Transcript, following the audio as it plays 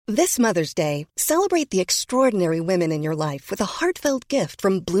This Mother's Day, celebrate the extraordinary women in your life with a heartfelt gift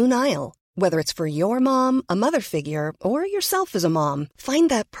from Blue Nile. Whether it's for your mom, a mother figure, or yourself as a mom, find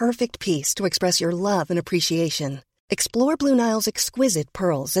that perfect piece to express your love and appreciation. Explore Blue Nile's exquisite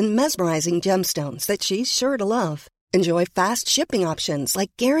pearls and mesmerizing gemstones that she's sure to love. Enjoy fast shipping options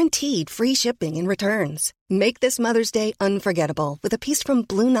like guaranteed free shipping and returns. Make this Mother's Day unforgettable with a piece from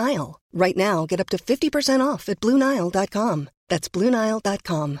Blue Nile. Right now, get up to 50% off at BlueNile.com. That's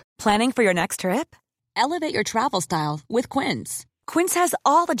BlueNile.com. Planning for your next trip? Elevate your travel style with Quince. Quince has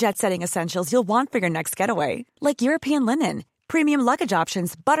all the jet-setting essentials you'll want for your next getaway, like European linen, premium luggage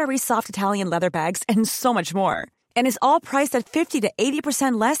options, buttery soft Italian leather bags, and so much more. And is all priced at 50 to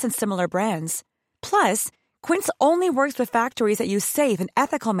 80% less than similar brands. Plus, Quince only works with factories that use safe and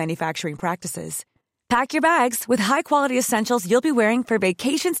ethical manufacturing practices. Pack your bags with high-quality essentials you'll be wearing for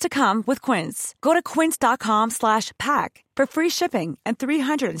vacations to come with Quince. Go to quince.com/pack for free shipping and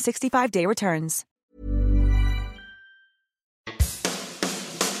 365-day returns.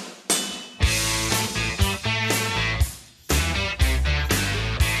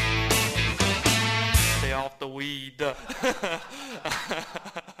 Stay off the weed.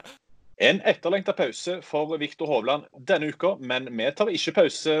 En etterlengtet pause for Victor Hovland denne uka, men vi tar ikke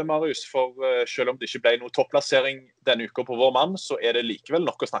pause, Marius, for selv om det ikke ble noe topplassering denne uka på vår mann, så er det likevel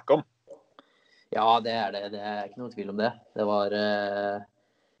nok å snakke om. Ja, det er det. Det er ikke noen tvil om det. Det var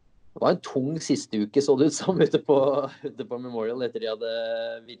en tung siste uke, så det ut som, ute på Memorial, etter de hadde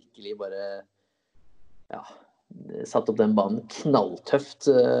virkelig bare satt opp den banen knalltøft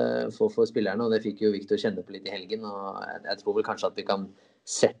for spillerne, og det fikk jo Victor kjenne på litt i helgen, og jeg tror vel kanskje at vi kan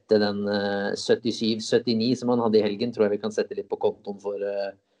sette den 77-79 som han hadde i helgen, tror jeg vi kan sette litt på kontoen for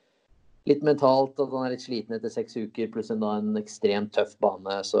litt mentalt, at han er litt sliten etter 6 uker, pluss en ekstremt tøff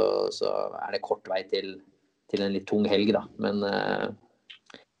bane, så er det kort vei til en litt tung helg da, men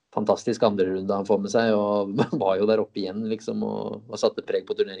fantastisk andre runde han får med seg, og var jo der oppe igjen liksom, og satte preg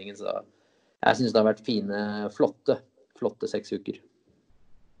på turneringen, så jeg synes det har vært fine, flotte 6 uker.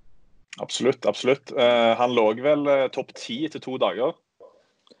 Absolutt, absolutt. Han lå vel topp 10 etter 2 dager.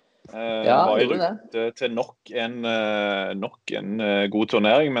 Var i rute til nok en god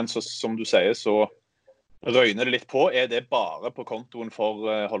turnering, men så, som du sier, så røyner det litt på. Er det bare på kontoen for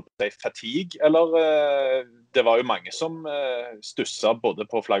fatigue, eller det var jo mange som stusset både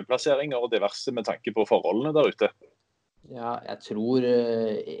på flaggplasseringer og diverse med tanke på forholdene der ute? Ja, jeg tror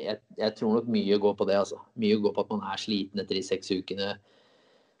nok mye går på det, altså. Mye går på at man er sliten etter de 6 ukene.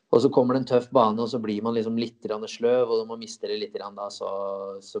 Og så kommer det en tøff bane, og så blir man liksom litt sløv, og når man mister det litt da, så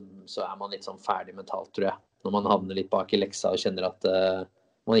er man litt sånn ferdig mentalt, tror jeg. Når man havner litt bak i leksa og kjenner at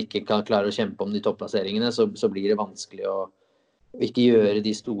man ikke kan klare å kjempe om de topplasseringene, så blir det vanskelig å ikke gjøre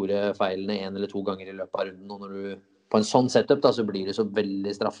de store feilene 1 eller 2 ganger i løpet av runden. Og når du på en sånn setup da, så blir det så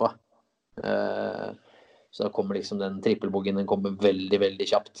veldig straffa. Så da kommer liksom den trippelboggen, den kommer veldig, veldig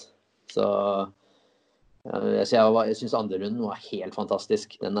kjapt. Så jeg synes andre runden var helt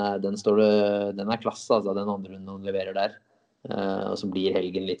fantastisk. Den er klasse, altså, den andre runden han leverer der. Og så blir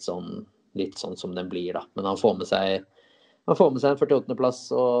helgen litt sånn som den blir da. Men han får med seg en 48.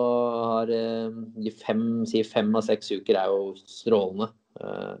 plass, og har de 5 av 6 uker er jo strålende.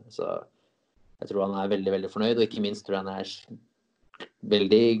 Så jeg tror han er veldig, veldig fornøyd, og ikke minst tror jeg han er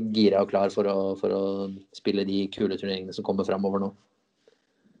veldig gira og klar for å spille de kule turneringene som kommer fremover nå.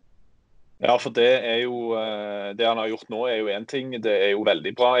 Ja, for det er jo, det han har gjort nå er jo en ting, det er jo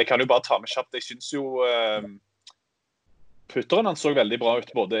veldig bra. Jeg kan jo bare ta med kjapt, jeg synes jo putteren han så veldig bra ut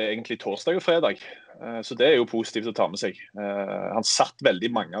både egentlig torsdag og fredag, så det er jo positivt å ta med seg. Han satt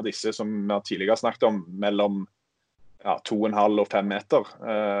veldig mange av disse som vi tidligere snakket om, mellom 2,5 og 5 meter.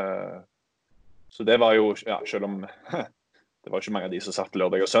 Så det var jo, selv om det var ikke mange av de som satt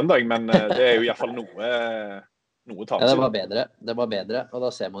lørdag og søndag, men det er jo i hvert fall noe å ta med seg. Det var bedre, og da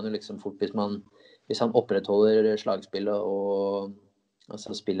ser man jo liksom fort hvis han opprettholder slagspillet og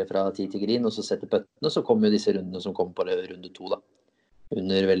altså spiller fra 10 til green, og så setter puttene, så kommer jo disse rundene som kommer på runde 2 da.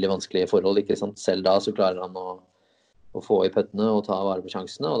 Under veldig vanskelige forhold, ikke sant? Selv da så klarer han å få i puttene og ta vare på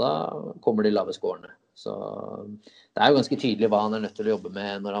sjansene, og da kommer de lave scorene. Så det er jo ganske tydelig hva han er nødt til å jobbe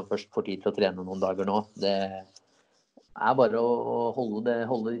med når han først får tid til å trene noen dager nå. Det er bare å holde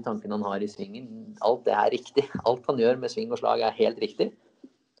de tankene han har i svingen. Alt det er riktig. Alt han gjør med sving og slag er helt riktig.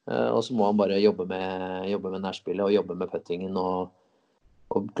 Og så må han bare jobbe med nærspillet og jobbe med puttingen og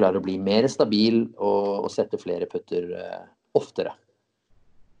klare å bli mer stabil og sette flere putter oftere.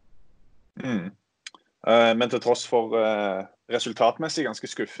 Men til tross for resultatmessig ganske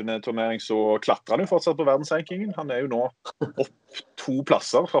skuffende turnering, så klatrer han jo fortsatt på verdensrankingen. Han er jo nå opp 2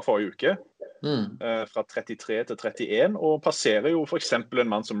 plasser fra forrige uke. fra 33 til 31, og passerer jo for eksempel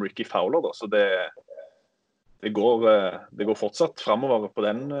en mann som Ricky Fowler, da, så det går fortsatt fremover på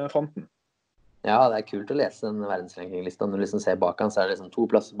den fronten. Ja, det kult å lese den verdensrankinglista. Når du liksom ser bak han, så det liksom 2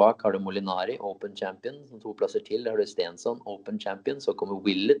 plasser bak. Har du Molinari, Open Champion. 2 plasser til, har du Stensson, Open Champion. Så kommer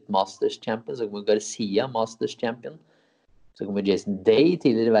Willett, Masters Champion. Så kommer Garcia, Masters Champion. Så kommer Jason Day,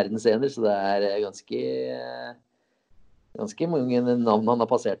 tidligere verdensener. Så det ganske mange navn han har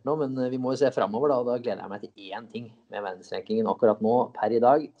passert nå. Men vi må jo se fremover da, og da gleder jeg meg til én ting med verdensrankingen. Akkurat nå, per i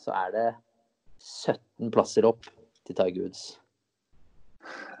dag, så det 17 plasser opp til Tiger Woods.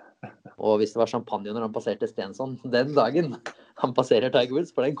 Og hvis det var champagne når han passerte Stensson den dagen han passerer Tiger Woods,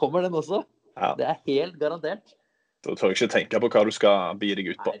 for den kommer den også. Ja. Det helt garantert. Da tør jeg ikke tenke på hva du skal bi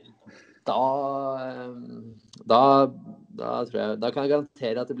deg ut på. Da tror jeg, da kan jeg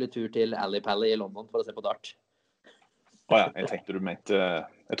garantere at det blir tur til Alley Pally i London for å se på dart. Ja, jeg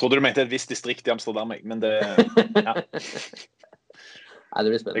trodde du mente et visst distrikt i Amsterdam, men det, ja. Nei, det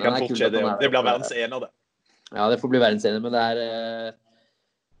blir spennende. Det kan fort skje, det blir verdens ener, det. Ja, det får bli verdens ener, men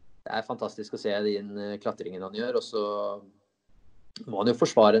det fantastisk å se den klatringen han gjør, og så må han jo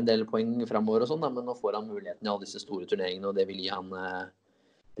forsvare en del poeng fremover og sånn, men nå får han muligheten i alle disse store turneringene, og det vil gi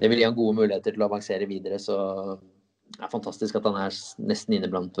han gode muligheter til å avansere videre, så det fantastisk at han nesten inne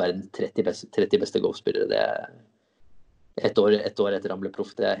blant verdens 30 beste golfspillere. Det ett år etter han ble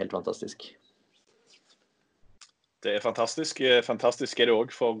proff, det helt fantastisk. Det fantastisk. Fantastisk det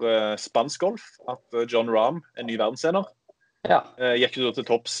også for spansk golf, at Jon Rahm ny verdensener. Ja. Gikk jo til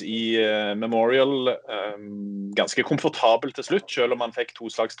topps i Memorial, ganske komfortabel til slutt, selv om han fikk 2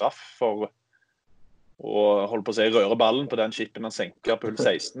 slags straff for å holde på å si røre ballen på den chippen han senket på hull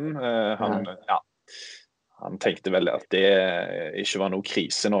 16. Han tenkte vel at det ikke var noe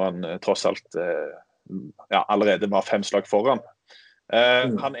krise når han tross alt allerede var 5 slag foran.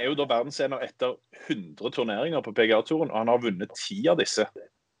 Han jo da verdensener etter 100 turneringer på PGA-turen, og han har vunnet 10 av disse.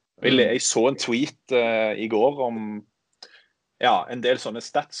 Jeg så en tweet i går om en del sånne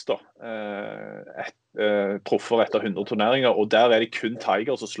stats da, proffer etter 100 turneringer, og der det kun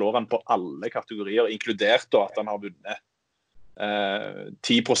Tiger, så slår han på alle kategorier, inkludert da at han har vunnet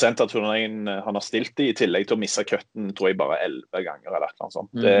 10% av turneringen han har stilt i tillegg til å misse cutten, tror jeg bare 11 ganger eller noe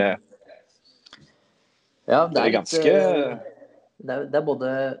sånt. Det ganske... Det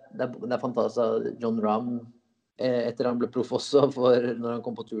fantastisk. Jon Rahm, etter han ble proff også, når han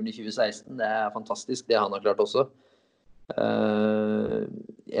kom på turen i 2016, det fantastisk, det han har klart også.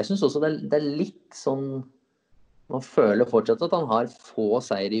 Jeg synes også det litt sånn, man føler fortsatt at han har få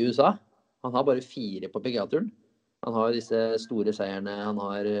seier i USA. Han har bare 4 på PGA-turen. Han har disse store seierne han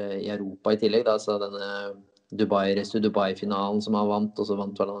har i Europa i tillegg, da, så denne Dubai-finalen som han vant, og så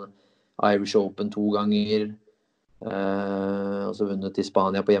vant han Irish Open 2 ganger, og så vunnet i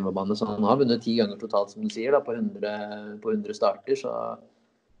Spania på hjemmebane, så han har vunnet 10 ganger totalt, som du sier, da, på 100 starter, så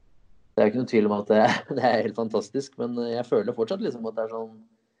det ikke noen tvil om at det helt fantastisk, men jeg føler fortsatt liksom at det sånn,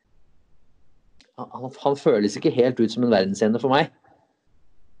 han føles ikke helt ut som en verdensener for meg,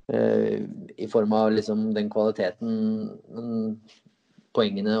 i form av liksom den kvaliteten,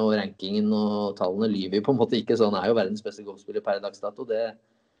 poengene og rankingen og tallene lyver på en måte ikke, så han jo verdens beste golfspiller per dagsdato,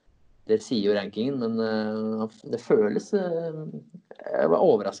 det sier jo rankingen, men det føles, jeg var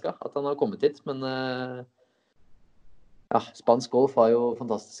overrasket at han har kommet hit, men spansk golf har jo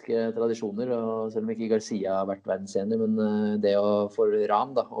fantastiske tradisjoner, og selv om ikke Garcia har vært verdensener, men det for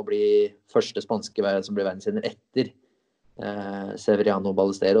Rahm da, å bli første spanske som ble verdensener etter Severiano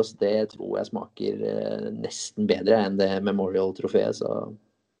Ballesteros, det tror jeg smaker nesten bedre enn det Memorial-trofeet, så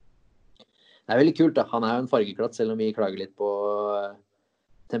det veldig kult da. Han jo en fargeklatt, selv om vi klager litt på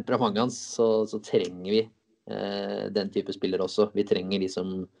temperamentet hans, så trenger vi den type spiller også. Vi trenger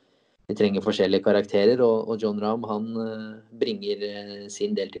forskjellige karakterer, og Jon Rahm, han bringer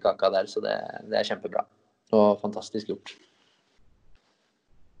sin del til kaka der, så det kjempebra. Og fantastisk gjort.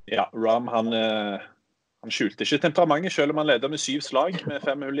 Ja, Rahm, han skjulte ikke temperamentet, selv om han leder med 7 slag med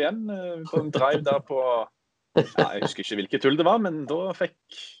 5 hull igjen, på en drive der på, jeg husker ikke hvilket hull det var, men da fikk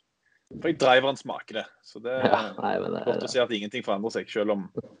driveren smake det. Så det godt å si at ingenting forandrer seg, selv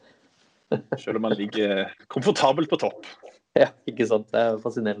om man ligger komfortabelt på topp. Ja, ikke sant. Det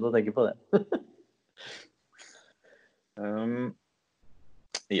fascinerende å tenke på det.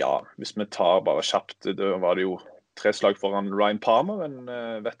 Hvis vi tar bare kjapt, da var det jo 3 slag foran Ryan Palmer, en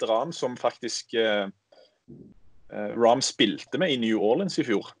veteran som faktisk Rahm spilte med i New Orleans i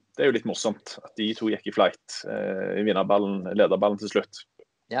fjor. Det jo litt morsomt at de 2 gikk i flight i lederballen til slutt.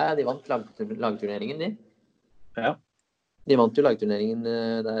 Ja, de vant lagturneringen, de. Ja. De vant jo lagturneringen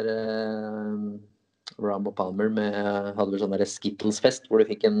der Rahm og Palmer hadde vel sånn der Skittles-fest, hvor de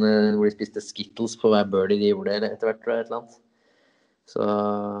spiste Skittles på hver birdie de gjorde etter hvert, tror jeg, et eller annet. Så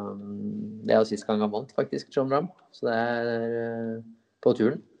det jo sist gang han vant, faktisk, Jon Rahm. Så det på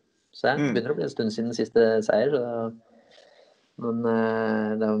turen. Så det begynner å bli en stund siden siste seier. Men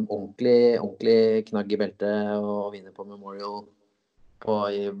det en ordentlig knagg i beltet å vinne på Memorial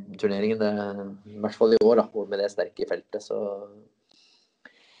i turneringen. I hvert fall i år, da, med det sterke feltet, så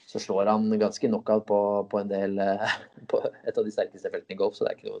slår han ganske knockout på en del på et av de sterkeste feltene i golf, så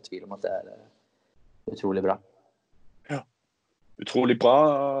det ikke noe tvil om at det utrolig bra. Ja. Utrolig bra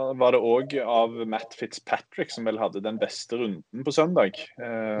var det også av Matt Fitzpatrick, som vel hadde den beste runden på søndag.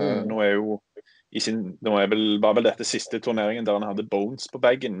 Nå var vel dette siste turneringen der han hadde bones på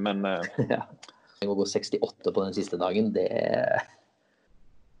baggen, men ja. Å gå 68 på den siste dagen, det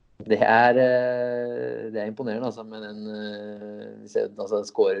imponerende, altså, med den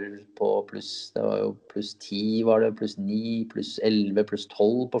scorer på pluss, det var jo pluss 10 var det, pluss 9, pluss 11, pluss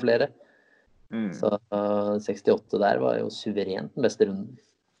 12 på flere. Så 68 der var jo suverent den beste runden.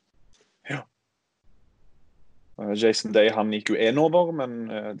 Ja. Jason Day, han gikk jo 1 over, men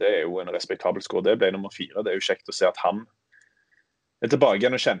det jo en respektabel score. Det ble nummer 4. Det jo kjekt å se at han tilbake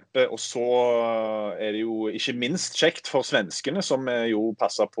igjen og kjempe, og så det jo ikke minst kjekt for svenskene, som jo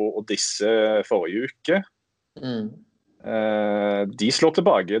passet på å disse forrige uke. De slår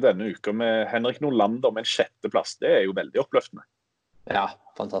tilbake denne uka med Henrik Norlander med en 6. plass. Det jo veldig oppløftende. Ja,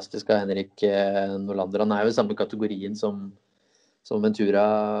 fantastisk av Henrik Norlander. Han jo i samme kategorien som Ventura,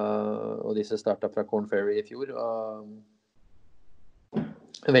 og disse startet fra Corn Ferry i fjor. Og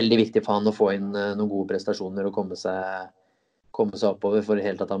veldig viktig for han å få inn noen gode prestasjoner og komme seg oppover for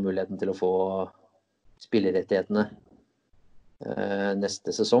helt tatt ha muligheten til å få spillerettighetene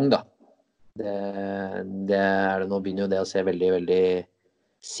neste sesong, da. Nå begynner jo det å se veldig, veldig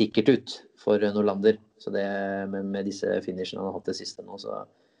sikkert ut for Norlander. Så det med disse finishene han har hatt det siste nå, så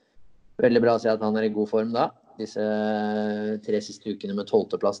veldig bra å se at han i god form da. Disse 3 siste ukene med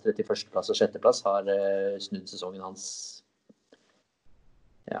 12. plass, 31. plass og 6. plass har snudd sesongen hans.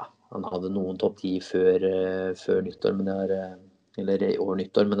 Ja, han hadde noen topp 10 før nyttår, men eller over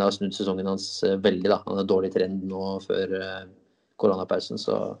nyttår, men det har snudd sesongen hans veldig, da. Han dårlig trend nå før koronapausen,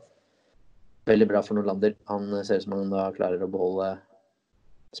 så veldig bra for Norlander. Han ser ut som han da klarer å beholde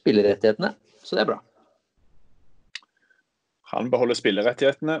spillerettighetene, så det bra. Han beholder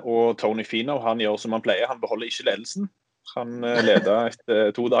spillerettighetene, og Tony Finau, han gjør som han pleier. Han beholder ikke ledelsen. Han leder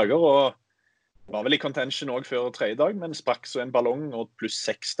etter 2 dager, og var vel i contention også før 3. dag, men sprakk så en ballong, og pluss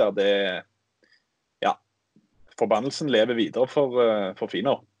 6 der, forbannelsen lever videre for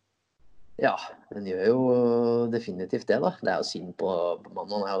Finau. Ja, den gjør jo definitivt det, da. Det jo synd på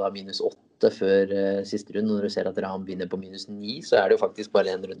mannen. Han jo da minus 8 før siste runde. Når du ser at Rahm vinner på minus 9, så det jo faktisk bare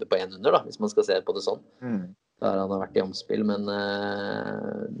en runde på 1 under, da, hvis man skal se på det sånn. Der han har vært i omspill, men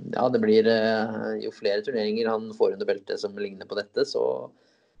ja, det blir jo flere turneringer han får under beltet som ligner på dette, så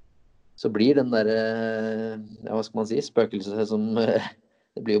blir den der, ja, hva skal man si, spøkelset som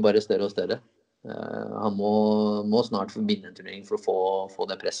det blir jo bare større og større. Han må snart vinne en turnering for å få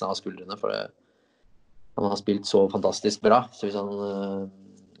det presset av skuldrene, for han har spilt så fantastisk bra, så hvis han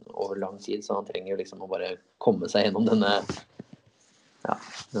over lang tid, så han trenger liksom å bare komme seg gjennom denne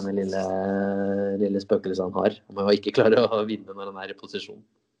lille spøkelset han har, om han ikke klarer å vinne når han i posisjon.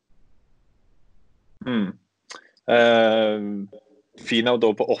 Finau da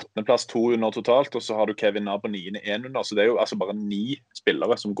på 8. plass, 2 under totalt, og så har du Kevin Na på 9. 1 under, så det jo altså bare 9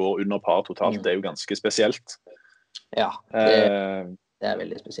 spillere som går under par totalt. Det jo ganske spesielt. Ja, det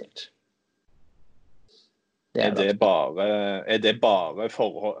veldig spesielt. Er det bare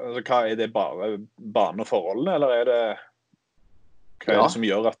forhold, altså, hva det bare bane og forholdene, eller det hva det som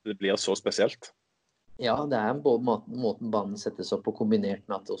gjør at det blir så spesielt? Ja, det både måten banen settes opp og kombinert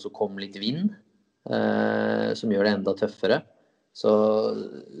med at det også kom litt vind, som gjør det enda tøffere.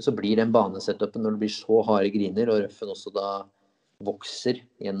 Så blir den banesetupen, når det blir så harde griner, og røffen også da vokser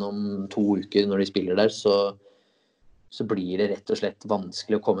gjennom 2 uker når de spiller der, så blir det rett og slett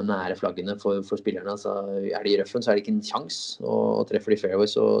vanskelig å komme nære flaggene for spillerne. Så de i røffen, så det ikke en sjans, og treffer de fairway,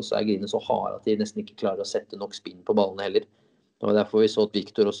 så grinene så harde at de nesten ikke klarer å sette nok spinn på ballene heller. Og derfor vi så at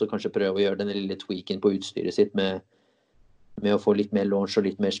Victor også kanskje prøver å gjøre den lille tweaken på utstyret sitt med å få litt mer launch og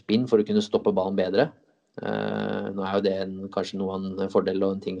litt mer spinn for å kunne stoppe ballen bedre. Nå jo det kanskje en fordel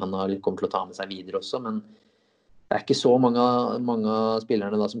og en ting han kommer til å ta med seg videre også, men det ikke så mange av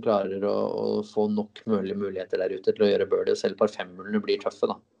spillerne da som klarer å få nok muligheter der ute til å gjøre birdie, og selv par 5-hullene blir tøffe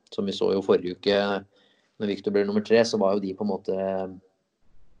da. Som vi så jo forrige uke når Victor ble nummer 3, så var jo de på en måte,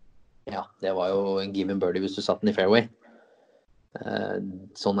 ja, det var jo en given birdie hvis du satt den i fairway.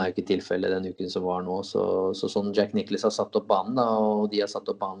 Sånn jo ikke tilfellet den uken som var nå. Så sånn Jack Nicklaus har satt opp banen, da, og de har satt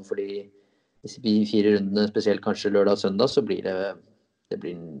opp banen fordi i 4 rundene, spesielt kanskje lørdag og søndag, så blir det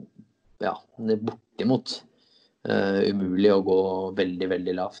bortimot umulig å gå veldig,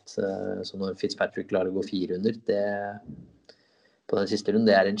 veldig lavt. Så når Fitzpatrick klarer å gå 4 runder, på den siste runden,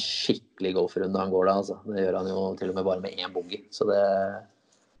 det en skikkelig golfrunde han går da, altså. Det gjør han jo til og med bare med 1 bogey. Så det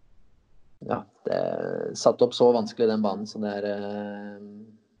satt opp så vanskelig den banen, så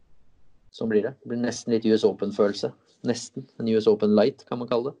sånn blir det. Det blir nesten litt US Open-følelse. Nesten. En US Open Light, kan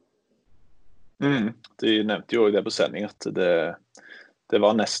man kalle det. De nevnte jo det på sending, at det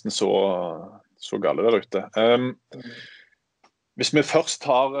var nesten så gale der ute. Hvis vi først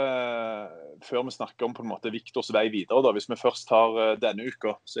har, før vi snakker om på en måte Victors vei videre, da, hvis vi først har denne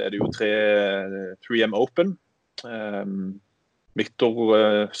uka, så det jo 3M Open. Victor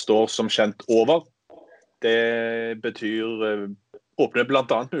står som kjent over. Det betyr åpner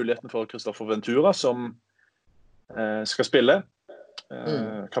blant annet muligheten for Kristoffer Ventura, som skal spille.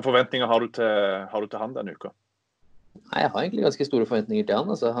 Hva forventninger har du til han denne uka? Nei, jeg har egentlig ganske store forventninger til han.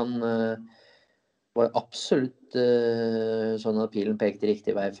 Altså, han var absolutt sånn at pilen pekte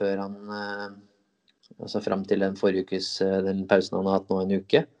riktig vei før han, altså frem til den forrige ukes, den pausen han har hatt nå en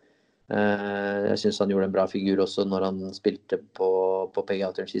uke. Jeg synes han gjorde en bra figur også når han spilte på PGA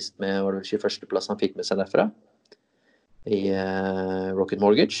Tour sist med, var det 21. plass han fikk med seg derfra i Rocket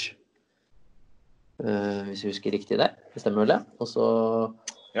Mortgage. Hvis jeg husker riktig det stemmer vel det. Og så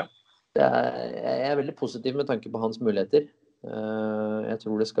jeg veldig positiv med tanke på hans muligheter. Jeg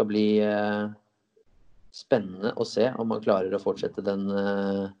tror det skal bli spennende å se om han klarer å fortsette den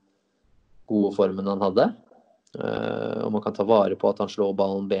gode formen han hadde. Om man kan ta vare på at han slår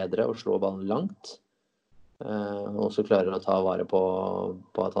ballen bedre og slår ballen langt. Og så klarer han å ta vare på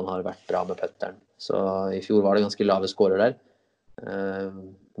at han har vært bra med putteren. Så i fjor var det ganske lave scorer der.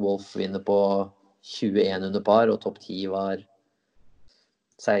 Wolf vinner på 21 under par, og topp 10 var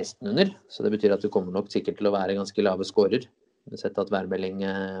 16 under, så det betyr at du kommer nok sikkert til å være ganske lave scorer. Vi har sett at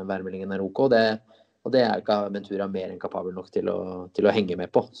værmeldingen OK, og det ikke Ventura mer enn kapabel nok til å henge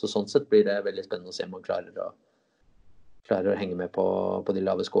med på. Så sånn sett blir det veldig spennende å se om man klarer å henge med på de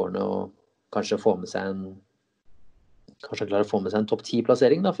lave scorene, og kanskje klare å få med seg en topp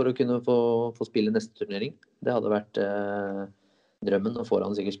 10-plassering da, for å kunne få spille neste turnering. Det hadde vært drømmen, og får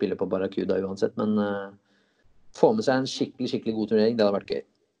han sikkert spille på Barracuda uansett, men få med seg en skikkelig god turnering, det hadde vært gøy.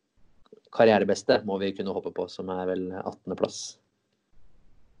 Karrierebeste må vi kunne håpe på, som vel 18. plass.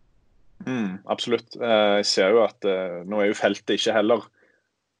 Absolutt. Jeg ser jo at nå jo feltet ikke heller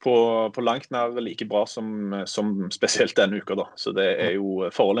på langt nær like bra som spesielt denne uka da. Så det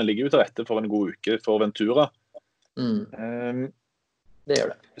jo, forholdene ligger jo til rette for en god uke for Ventura. Det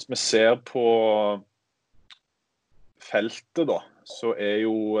gjør det. Hvis vi ser på feltet da, så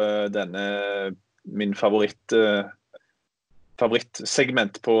jo denne min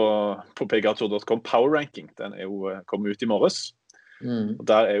favorittsegment på PGAtour.com, Power Ranking, den jo kommet ut i morges. Og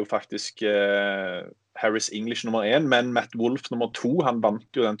der jo faktisk Harris English nummer 1, men Matt Wolff nummer 2, han vant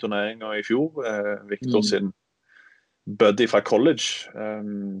jo den turneringen i fjor. Victor sin buddy fra college.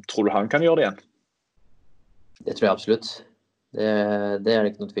 Tror du han kan gjøre det igjen? Det tror jeg absolutt. Det det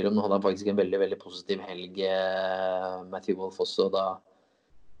ikke noe tvil om. Nå hadde han faktisk en veldig, veldig positiv helg, Matthew Wolff også, da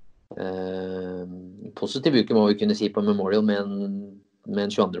positiv uke må vi kunne si på Memorial med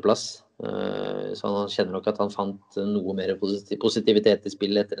en 22. plass. Så han kjenner nok at han fant noe mer positivitet i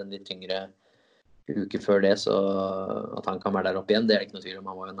spillet etter en litt tyngre uke før det, så at han kan være der oppe igjen, det ikke noe tvil om.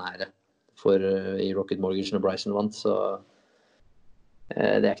 Han var jo nære i Rocket Mortgage når Bryson vant, så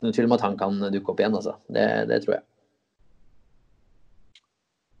det ikke noe tvil om at han kan dukke opp igjen, altså. Det tror jeg.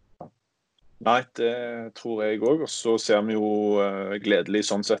 Nei, det tror jeg også. Og så ser vi jo gledelig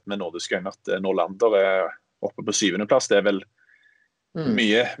sånn sett med nordiske øyne at Norlander oppe på 7. plass. Det vel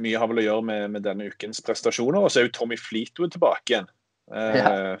mye har vel å gjøre med denne ukens prestasjoner. Og så jo Tommy Fleetwood tilbake igjen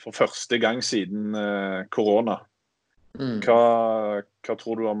for første gang siden korona. Hva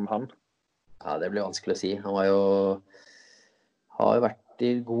tror du om han? Ja, det blir vanskelig å si. Han har jo vært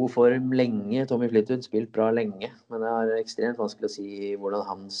i god form lenge. Tommy Fleetwood spilt bra lenge, men det ekstremt vanskelig å si hvordan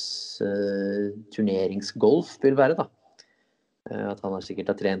hans turneringsgolf vil være da. At han sikkert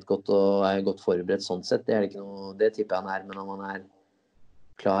har trent godt og godt forberedt sånn sett, det ikke noe, det tipper han men om han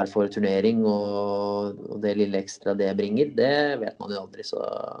klar for turnering og det lille ekstra det bringer, det vet man jo aldri, så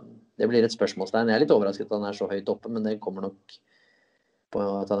det blir et spørsmålstegn. Jeg litt overrasket at han så høyt oppe, men det kommer nok på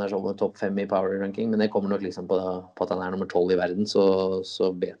at han sånn topp 5 i power ranking, men det kommer nok liksom på at han nummer 12 i verden, så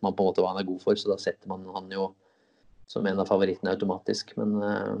vet man på en måte hva han god for, så da setter man han jo som en av favorittene automatisk, men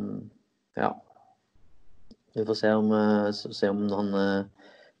ja, Vi får se om han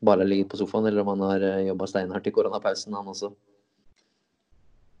bare ligger på sofaen, eller om han har jobbet steinhardt i koronapausen, han også.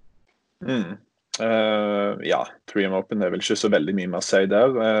 Ja, 3M Open er vel ikke så veldig mye mer å si der.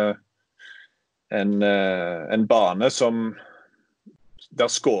 En bane som der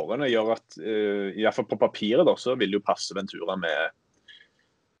skårene gjør at i hvert fall på papiret da, så vil jo passe Ventura med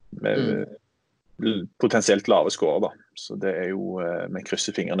potensielt lave skårer da. Så det er jo med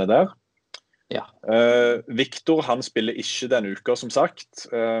krysser fingrene der. Ja. Victor, han spiller ikke denne uka som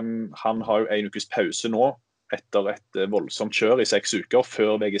sagt. Han har jo en ukes pause nå etter et voldsomt kjør i 6 uker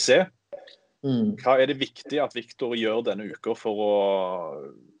før VGC. Hva er det viktig at Victor gjør denne uka for å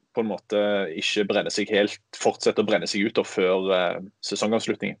på en måte ikke fortsette å brenne seg ut før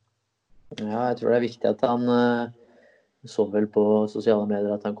sesongavslutningen? Ja, jeg tror det er viktig at han så vel på sosiale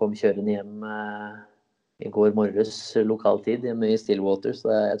medier at han kom kjørende hjem i går morges lokaltid hjemme i Stillwater,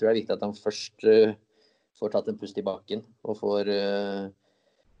 så jeg tror det er viktig at han først får tatt en pust i bakken og får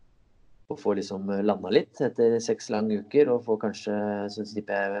liksom landet litt etter 6 lange uker, og får kanskje, så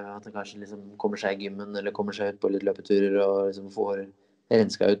tipper jeg at han kanskje liksom kommer seg i gymmen eller kommer seg ut på litt løpeturer og liksom får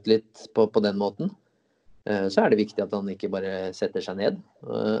renska ut litt på den måten. Så er det viktig at han ikke bare setter seg ned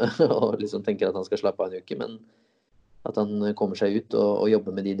og liksom tenker at han skal slappe av en uke, men at han kommer seg ut og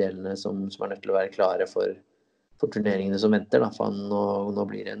jobber med de delene som er nødt til å være klare for turneringene som venter. Da. For nå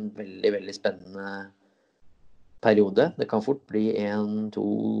blir det en veldig, veldig spennende periode. Det kan fort bli 1, 2...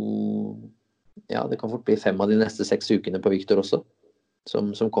 Ja, det kan fort bli 5 av de neste 6 ukene på Victor også,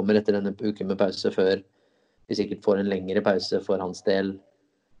 som kommer etter denne uken med pause før vi sikkert får en lengre pause for hans del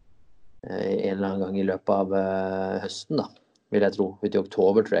en eller annen gang i løpet av høsten, da, vil jeg tro. Ut i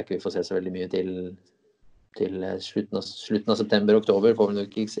oktober tror jeg ikke vi får se så veldig mye til slutten av september-oktober får vi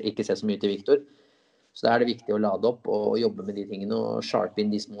nok ikke se så mye til Victor. Så da er det viktig å lade opp og jobbe med de tingene og sharpe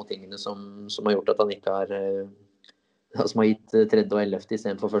inn de små tingene som har gjort at han ikke har som har gitt 3. og 11. i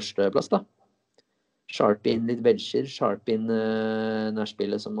stedet for 1. plass, da. Sharpe inn litt vegger, sharpe inn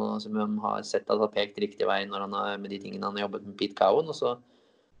nærspillet som han har sett at har pekt riktig vei når han har med de tingene han har jobbet med Pete Cowan, og så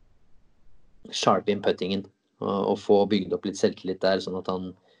sharpe inn puttingen og få bygd opp litt selvtillit der, sånn at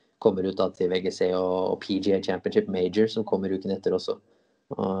han kommer ut da til VGC og PGA Championship Major som kommer uken etter også.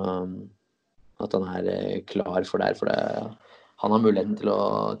 At han er klar for det, han har muligheten til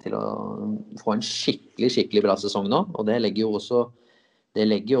å få en skikkelig bra sesong nå, og det legger jo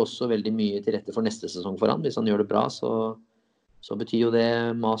også veldig mye til rette for neste sesong for han. Hvis han gjør det bra, så betyr jo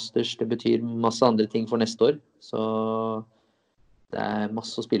det Masters, det betyr masse andre ting for neste år. Så det er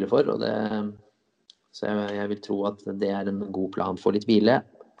masse å spille for, så jeg vil tro at det er en god plan. Få litt hvile,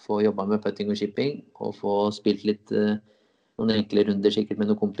 få jobbet med putting og shipping, og få spilt litt noen enkle runder sikkert med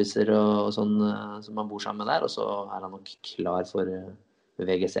noen kompiser og sånn som man bor sammen med der, og så er han nok klar for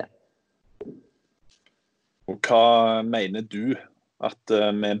VGC. Og hva mener du at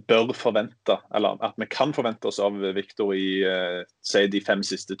vi bør forvente, eller at vi kan forvente oss av Victor i si de 5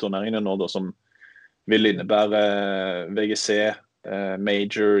 siste turneringene nå da, som vil innebære VGC,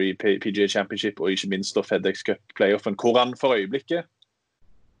 Major i PGA Championship og ikke minst da FedEx Cup playoffen, hvor han for øyeblikket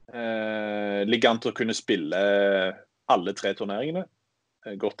ligger an til å kunne spille alle 3 turneringene,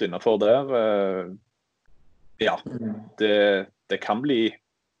 godt innenfor der. Ja, det kan bli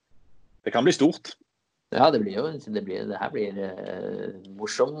stort. Ja, det her blir en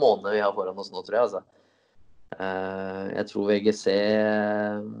morsom måned vi har foran oss nå, tror jeg. Altså. Jeg tror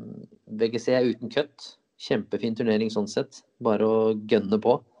VGC er uten kutt. Kjempefin turnering sånn sett. Bare å gønne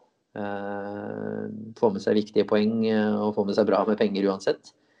på. Få med seg viktige poeng og få med seg bra med penger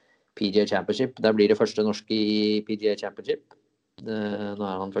uansett. PGA Championship, der blir det første norske i PGA Championship. Nå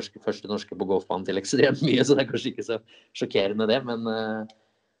er han første norske på golfbanen til ekstremt mye, så det er kanskje ikke så sjokkerende det, men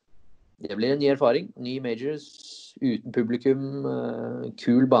det blir en ny erfaring. Ny majors, uten publikum,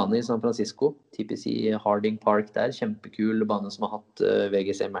 kul bane i San Francisco, TPC Harding Park der, kjempekul bane som har hatt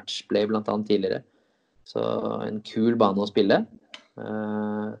VGC Matchplay blant annet tidligere. Så en kul bane å spille.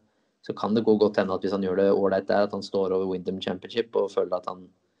 Så kan det gå godt hende at hvis han gjør det ordentlig der, at han står over Wyndham Championship og føler at han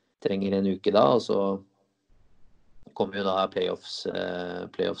trenger en uke da, og så kommer jo da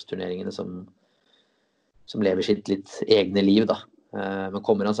playoffs-turneringene som lever sitt litt egne liv da. Men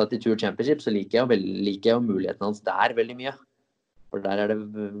kommer han satt i Tour Championship, så liker jeg muligheten hans der veldig mye. For der er det,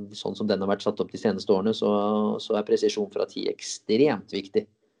 sånn som den har vært satt opp de seneste årene, så er presisjon fra 10 ekstremt viktig.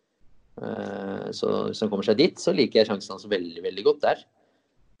 Så hvis han kommer seg dit, så liker jeg sjansen hans veldig, veldig godt der.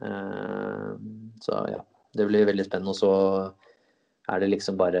 Så ja, det blir veldig spennende. Og så er det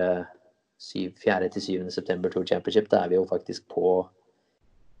liksom bare 4. til 7. september Tour Championship. Da er vi jo faktisk på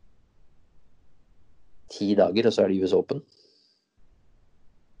 10 dager, og så er det US Open.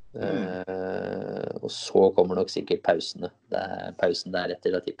 Og Og så kommer nok sikkert pausene. Det pausen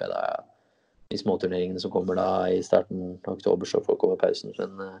deretter, da tipper jeg da de småturneringene som kommer da i starten av oktober, så kommer pausen.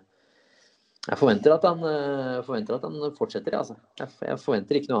 Men jeg forventer at han fortsetter, altså. Jeg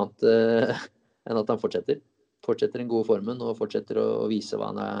forventer ikke noe annet enn at han fortsetter. Fortsetter den gode formen og fortsetter å vise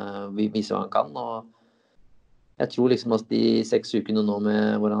hva han kan. Og jeg tror liksom at de 6 ukene nå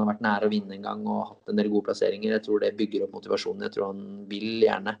hvor han har vært nær å vinne en gang og hatt en del gode plasseringer, jeg tror det bygger opp motivasjonen. Jeg tror han vil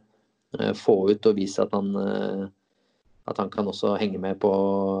gjerne få ut og vise at han kan også henge med på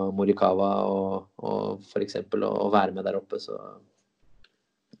Morikawa og for eksempel å være med der oppe. Så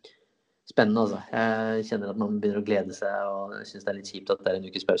spennende, altså. Jeg kjenner at man begynner å glede seg, og jeg synes det litt kjipt at det en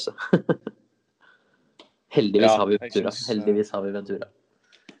ukes pause. Heldigvis har vi Ventura.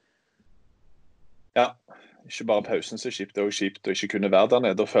 Ja, ikke bare pausen så kjipt, det er også kjipt å ikke kunne være der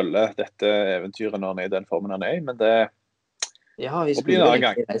nede og følge dette eventyret når han i den formen han i, men det ja, vi skulle jo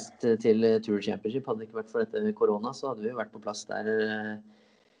egentlig reist til Tour Championship. Hadde det ikke vært for dette korona, så hadde vi vært på plass der.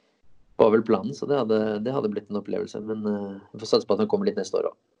 Var vel planen, så det hadde blitt en opplevelse, men vi får satse på at han kommer litt neste år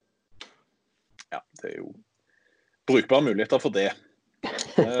også. Ja, det er jo brukbare muligheter for det.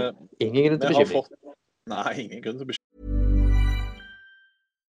 Ingen grunn til bekymring. Nei, ingen grunn til bekymring.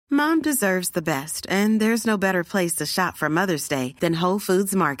 Mom deserves the best, and there's no better place to shop for Mother's Day than Whole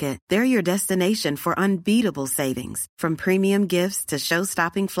Foods Market. They're your destination for unbeatable savings, from premium gifts to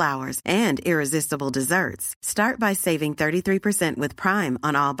show-stopping flowers and irresistible desserts. Start by saving 33% with Prime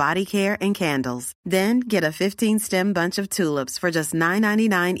on all body care and candles. Then get a 15-stem bunch of tulips for just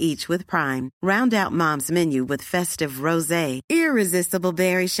 $9.99 each with Prime. Round out Mom's menu with festive rosé, irresistible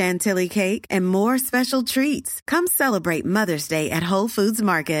berry chantilly cake, and more special treats. Come celebrate Mother's Day at Whole Foods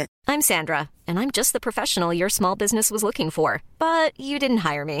Market. I'm Sandra, and I'm just the professional your small business was looking for. But you didn't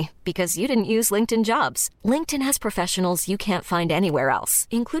hire me because you didn't use LinkedIn Jobs. LinkedIn has professionals you can't find anywhere else,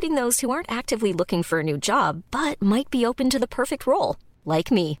 including those who aren't actively looking for a new job, but might be open to the perfect role,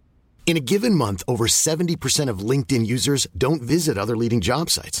 like me. In a given month, over 70% of LinkedIn users don't visit other leading job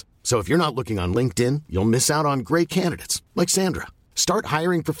sites. So if you're not looking on LinkedIn, you'll miss out on great candidates, like Sandra. Start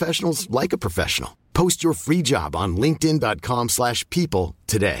hiring professionals like a professional. Post your free job on linkedin.com/people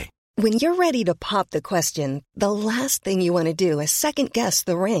today. When you're ready to pop the question, the last thing you want to do is second-guess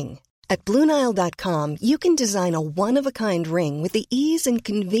the ring. At BlueNile.com, you can design a one-of-a-kind ring with the ease and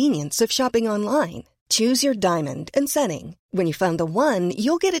convenience of shopping online. Choose your diamond and setting. When you find the one,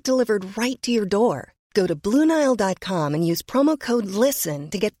 you'll get it delivered right to your door. Go to BlueNile.com and use promo code LISTEN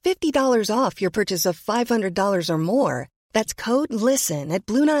to get $50 off your purchase of $500 or more. That's code LISTEN at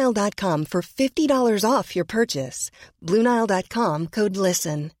BlueNile.com for $50 off your purchase. BlueNile.com, code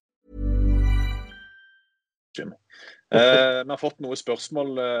LISTEN. Vi har fått noen spørsmål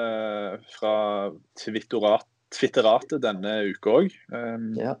fra Twitteratet denne uka også.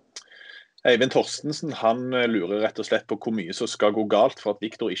 Ja. Eivind Torstensen, han lurer rett og slett på hvor mye som skal gå galt for at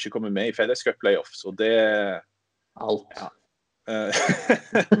Victor ikke kommer med i FedEx Cup Playoffs, og det... Alt. Ja.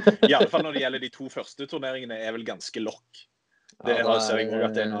 I alle fall når det gjelder de 2 første turneringene er vel ganske lokk. Det ser jeg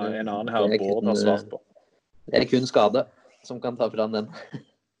også at en annen her Bård har svart på. Det kun skade som kan ta fram den.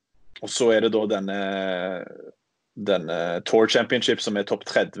 Og så er det da denne Tour Championship som er topp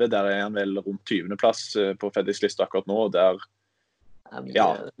 30, der er han vel rundt 20. plass på FedEx-lista akkurat nå, og der han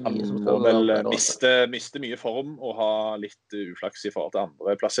må vel miste mye form og ha litt uflaks i forhold til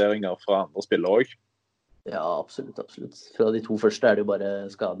andre plasseringer fra andre spillere også. Ja, absolutt. Fra de 2 første er det jo bare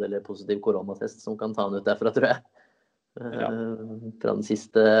skade eller positiv koronatest som kan ta han ut derfra, tror jeg. Ja. Fra den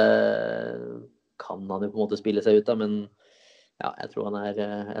siste kan han jo på en måte spille seg ut da, men ja, jeg tror han i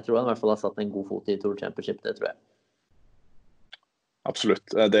hvert fall har satt en god fot i Tour Championship, det tror jeg. Absolutt.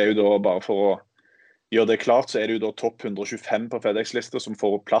 Det er jo da bare for å gjøre det klart, så er det jo da topp 125 på FedEx-lista som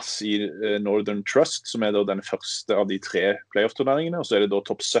får plass i Northern Trust, som er da den første av de 3 playoff-turneringene, og så er det da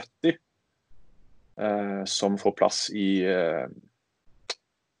topp 70 som får plass i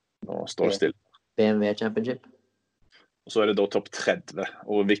nå står det stille. BMW Championship. Og så er det da topp 30,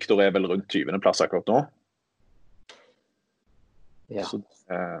 og Victor er vel rundt 20. plass akkurat nå. Ja. Så,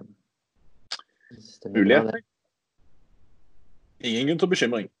 mulighet. Ingen grunn til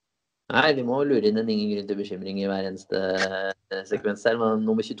bekymring. Nei, vi må lure inn en ingen grunn til bekymring i hver eneste sekvens her, men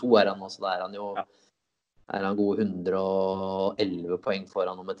nummer 22 er han også, da er han jo er han gode 111 poeng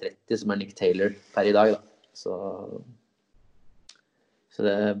foran nummer 30, som er Nick Taylor per i dag da. Så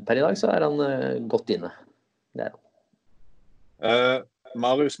per i dag så er han godt inne. Det er han.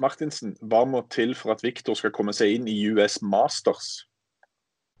 Marius Martinsen, hva må til for at Victor skal komme seg inn i US Masters?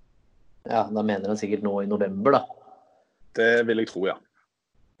 Ja, da mener han sikkert nå i november da. Det vil jeg tro, ja.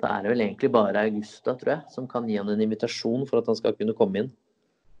 Da er det vel egentlig bare Augusta, tror jeg, som kan gi han en invitasjon for at han skal kunne komme inn.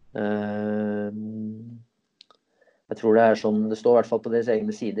 Jeg tror det sånn, det står I hvert fall på deres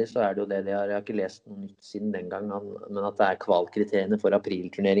egne sider, så det jo det de har, jeg har ikke lest noe nytt siden den gang, men at det kvalkriteriene for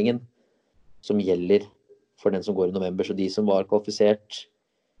aprilturneringen som gjelder for den som går I november, så de som var kvalifisert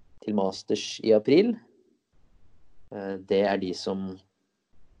til Masters I april, det de som,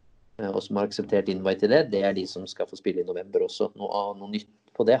 og som har akseptert invite til det de som skal få spille I november også. Noe nytt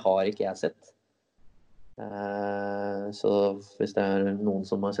på det har ikke jeg sett. Så hvis det noen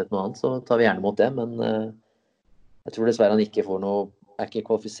som har sett noe annet, så tar vi gjerne mot det, men jeg tror dessverre han ikke får noe, ikke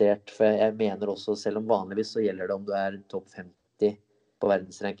kvalifisert, for jeg mener også, selv om vanligvis så gjelder det om du topp 50 på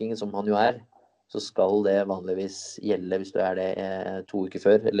verdensrankingen, som han jo så skal det vanligvis gjelde hvis du det 2 uker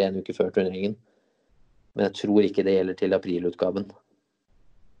før, eller 1 uke før turneringen. Men jeg tror ikke det gjelder til aprilutgaven.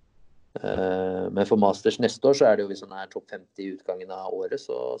 Men for Masters neste år så det jo, hvis han topp 50 I utgangen av året,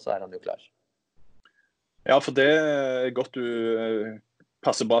 så han jo klar. Ja, for det godt du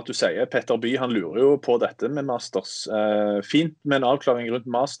passer bra at du sier. Petter By, han lurer jo på dette med Masters. Fint med en avklaring rundt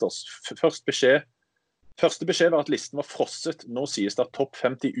Masters. Første beskjed var at listen var frosset. Nå sies det at topp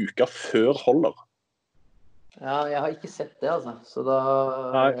 50 uker før holder. Ja, jeg har ikke sett det, altså. Så da...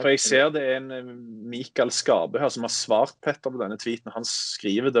 Nei, for jeg ser det en Mikael Skabe her som har svart Petter på denne tweeten. Han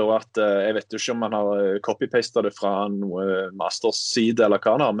skriver da at, jeg vet jo ikke om han har copy-pastet det fra noe Masters-side eller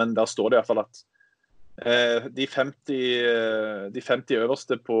hva han har, men der står det I hvert fall at de 50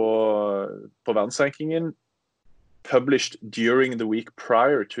 øverste på verdensrankingen published during the week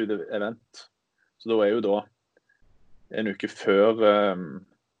prior to the event. Så da jo da en uke før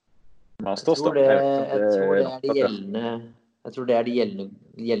Masters. Jeg tror det de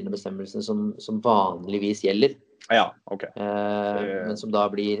gjeldende bestemmelsene som vanligvis gjelder. Ja, ok. Men som da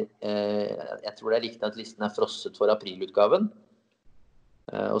blir jeg tror det riktig at listen frosset for aprilutgaven.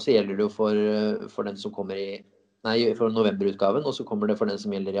 Og så gjelder det jo for den som kommer for novemberutgaven, og så kommer det for den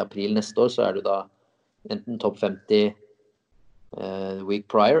som gjelder I april neste år, så det jo da enten topp 50 week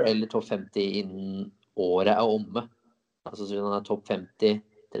prior, eller topp 50 innen året omme. Altså så han topp 50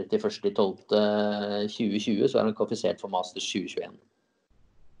 31.12.2020, så han kvalifisert for Masters 2021.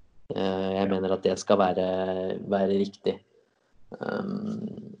 Jeg mener at det skal være riktig.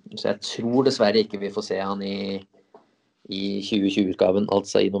 Så jeg tror dessverre ikke vi får se han I 2020-utgaven,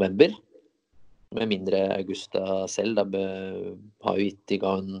 altså I november. Med mindre Augusta selv da har jo gitt I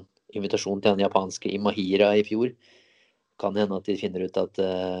gang en invitasjon til den japanske Imahira I fjor. Kan hende at de finner ut at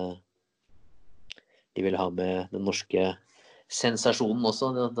de vil ha med den norske sensasjonen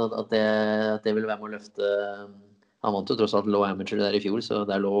også, at det vil være med å løfte. Han vant jo tross alt low amateur der I fjor, så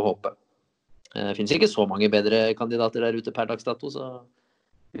det lov å håpe. Det finnes ikke så mange bedre kandidater der ute per dags dato, så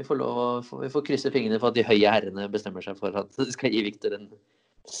vi får krysse fingrene for at de høye herrene bestemmer seg for at de skal gi Victor en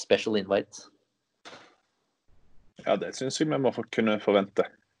special invite. Ja, det synes jeg vi må kunne forvente.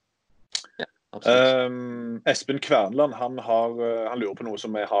 Ja, Espen Kvernland, han lurer på noe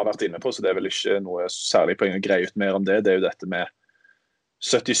som jeg har vært inne på, så det vel ikke noe særlig poeng å greie ut mer om det. Det jo dette med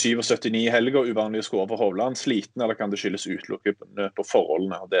 77 og 79 helger, uvanlige score for Hovland, sliten, eller kan det skyldes utelukkende på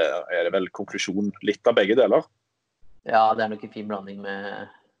forholdene? Og det det vel konklusjonen litt av begge deler? Ja, det nok en fin blanding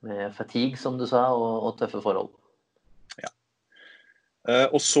med fatigue, som du sa, og tøffe forhold. Ja.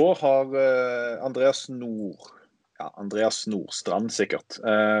 Og så har Andreas Nordstrand sikkert.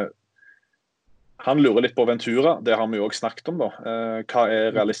 Han lurer litt på Ventura, det har vi jo også snakket om da. Hva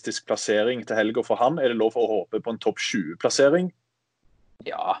realistisk plassering til helger for han? Det lov for å håpe på en topp 20-plassering?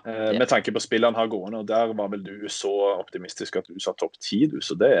 Ja. Med tanke på spillet han har gående, og der var vel du så optimistisk at du sa topp 10,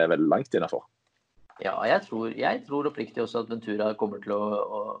 så det vel langt innenfor. Ja, jeg tror oppriktig også at Ventura kommer til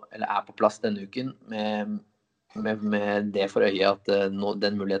eller på plass denne uken med det for øye at den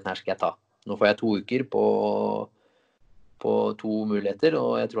muligheten her skal jeg ta. Nå får jeg 2 uker på 2 muligheter,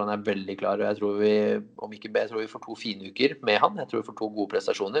 og jeg tror han veldig klar, og jeg tror vi får 2 fine uker med han. Jeg tror vi får 2 gode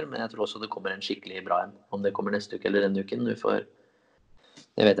prestasjoner, men jeg tror også det kommer en skikkelig bra en. Om det kommer neste uke eller denne uken,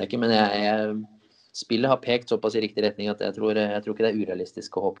 det vet jeg ikke, men spillet har pekt såpass I riktig retning at jeg tror ikke det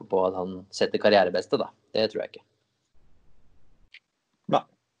urealistisk å håpe på at han setter karrierebeste da. Det tror jeg ikke.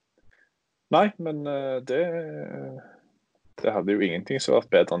 Nei, men det hadde jo ingenting som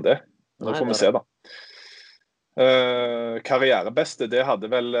vært bedre enn det. Nå får vi se da. Karrierebeste, det hadde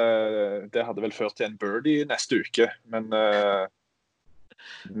vel ført til en birdie neste uke, men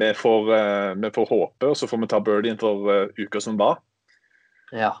vi får håpe, og så får vi ta birdien for uker som var.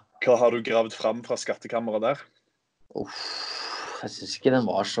 Ja. Hva har du gravd frem fra skattekammeret der? Jeg synes ikke den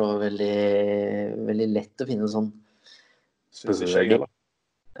var så veldig lett å finne sånn. Synes ikke jeg heller.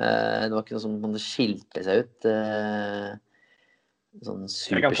 Det var ikke noe som skilte seg ut. Sånn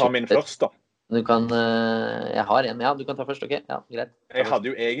jeg kan ta min først da. Du kan, jeg har en, ja, du kan ta først, ok? Ja, greit. Jeg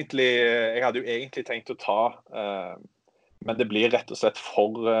hadde jo egentlig tenkt å ta, men det blir rett og slett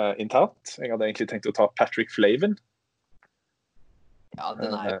for internt. Jeg hadde egentlig tenkt å ta Patrick Flavin. Ja,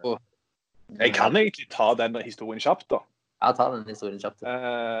 den jo... Jeg kan egentlig ta den historien kjapt da. Ja, ta den historien kjapt.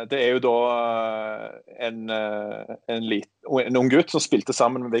 Det jo da en ung gutt som spilte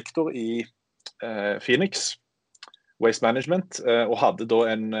sammen med Victor i Phoenix Waste Management, og hadde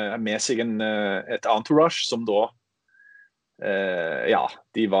da med seg et entourage som da,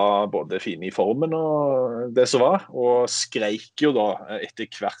 de var både fine i formen og det som var, og skreik jo da etter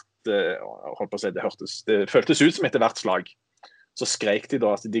hvert, holdt på å si, det føltes ut som etter hvert slag. Så skreik de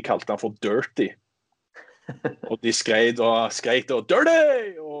da, de kalte han for Dirty. Og de skrek da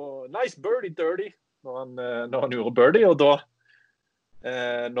Dirty! Og nice birdie, Dirty! Når han gjorde birdie, og da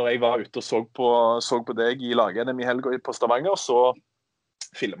når jeg var ute og så på deg i laget i helga på Stavanger, så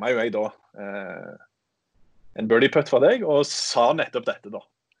filmet jo jeg da en birdie putt fra deg, og sa nettopp dette da.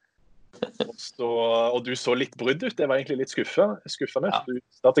 Og du så litt brydd ut, det var egentlig litt skuffende,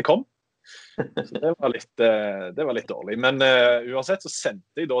 at det kom. Så det var litt dårlig. Men uansett så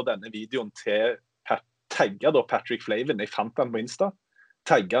sendte jeg da denne videoen til tagget da Patrick Flavin. Jeg fant han på Insta,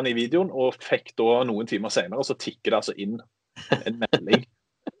 tagget han i videoen, og fikk da noen timer senere, og så tikket det altså inn en melding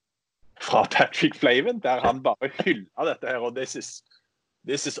fra Patrick Flavin, der han bare hyllet dette her, og this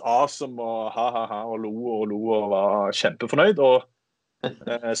is awesome, og ha, og lo, og var kjempefornøyd, og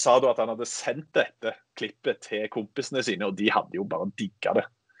sa da at han hadde sendt dette klippet til kompisene sine, og de hadde jo bare digget det.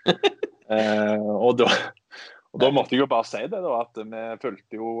 Og da måtte jeg jo bare si det da, at vi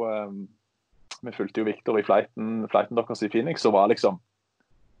fulgte jo Victor i flighten deres i Phoenix, og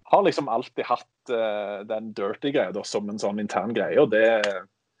har alltid hatt den dirty greia da, som en sånn intern greie, og det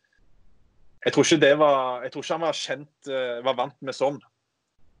jeg tror ikke han var vant med sånn.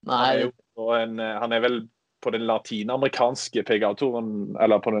 Nei. Han vel på den latinamerikanske PGA-turen,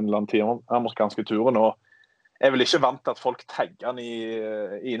 eller på den latinamerikanske turen, og jeg vel ikke vant at folk tagger han i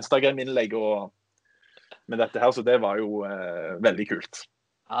Instagram-innlegg med dette her, så det var jo veldig kult.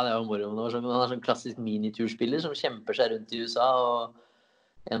 Ja, det var moro. Han sånn klassisk miniturspiller som kjemper seg rundt i USA, og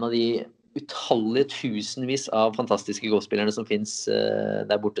en av de utallige tusenvis av fantastiske golfspillerne som finnes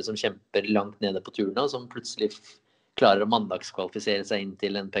der borte, som kjemper langt nede på turene, og som plutselig klarer å mandagskvalifisere seg inn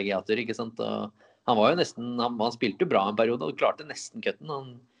til en PGA-tur, ikke sant? Og han var jo nesten, han spilte jo bra en periode, og klarte nesten cutten.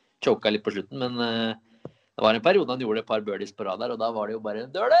 Han choka litt på slutten, men det var en periode han gjorde et par birdies på rad der, og da var det jo bare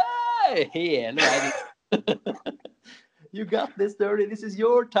Dirty! Hele veien. You got this, Dirty. This is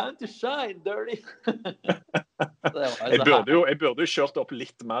your time to shine, Dirty. Jeg burde jo kjørt opp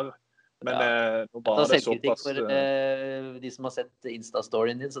litt mer, men nå var det såpass... For de som har sett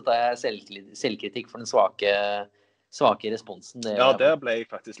Insta-storyen din, så tar jeg selvkritikk for den svake responsen. Der ble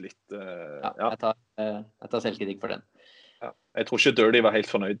jeg faktisk litt... Jeg tar selvkritikk for den. Ja. Jeg tror ikke Dirty var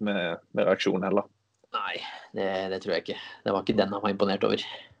helt fornøyd med reaksjonen heller. Nei, det tror jeg ikke. Det var ikke den han var imponert over.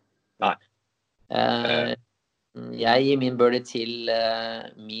 Nei. Jeg gir min birdie til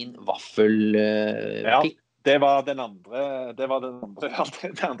min vaffelpick. Det var det andre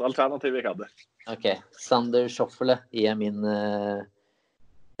alternativet jeg hadde. Ok, Sander Schauffele gir min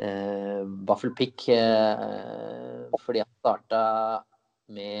vaffelpick fordi han startet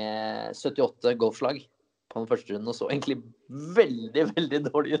med 78 golfslag på den første runden og så egentlig veldig, veldig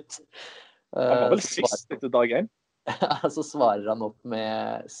dårlig ut. Han var vel sist etter dag 1. Så svarer han opp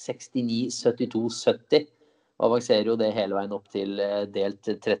med 69, 72, 70 og avanserer jo det hele veien opp til delt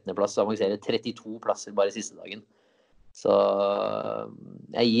 13. plass, og avanserer 32 plasser bare siste dagen. Så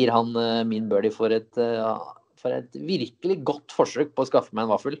jeg gir han min birdie for et virkelig godt forsøk på å skaffe meg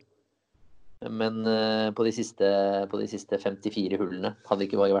en vaffel. Men på de siste 54 hullene, hadde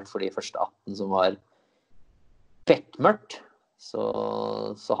ikke vært for de første 18 som var bekmørkt,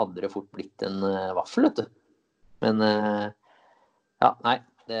 så hadde det fort blitt en vaffel, vet du. Men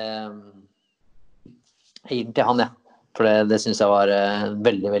jeg gir den til han, for det synes jeg var en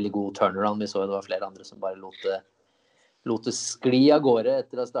veldig, veldig god turnaround. Vi så jo det var flere andre som bare lot det skli av gårde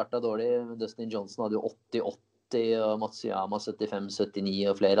etter å ha startet dårlig. Dustin Johnson hadde jo 80-80, og Matsuyama 75-79,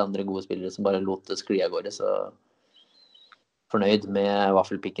 og flere andre gode spillere som bare lot det skli av gårde, så fornøyd med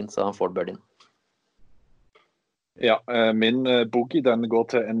vaffelpikken, så han får birdien. Ja, min boogie, den går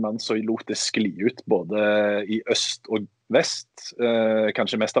til en mann som lot det skli ut både i øst og vest,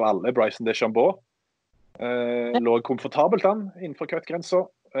 kanskje mest av alle, Bryson DeChambeau. Lå komfortabelt an innenfor cut-grensa,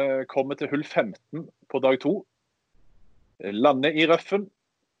 kommer til hull 15 på dag 2, lander i røffen,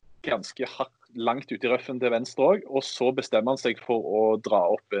 ganske langt ut i røffen til venstre også, og så bestemmer han seg for å dra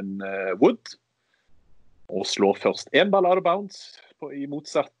opp en wood, og slår først en ball out of bounds på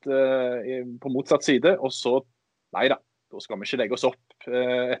motsatt side, og så, neida, da skal vi ikke legge oss opp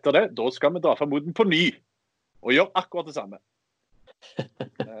etter det, da skal vi dra fra moden på ny, og gjøre akkurat det samme.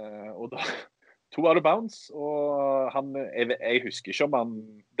 Og da, 2 out of bounds, og jeg husker ikke om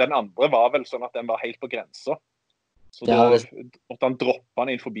den andre var vel sånn at den var helt på grensa. Så da måtte han droppe han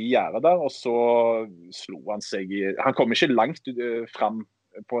inn forbi gjerdet der, og så slo han seg han kom ikke langt frem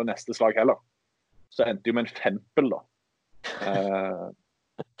på neste slag heller. Så endte jo med en fempel da.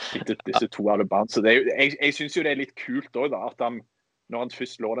 Etter disse 2 out of bounds. Så jeg synes jo det litt kult også da, at han, når han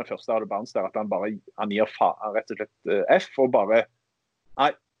først lå den første out of bounds der, at han gir rett og slett F, og bare,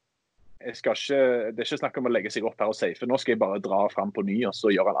 nei, det er ikke snakk om å legge seg opp her og safe. Nå skal jeg bare dra frem på ny, og så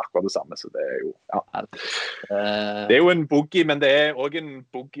gjør han akkurat det samme. Så det jo, ja. Det jo en boogie, men det også en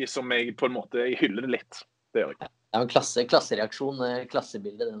boogie som jeg på en måte hyller det litt. Det gjør jeg. Det en klassereaksjon,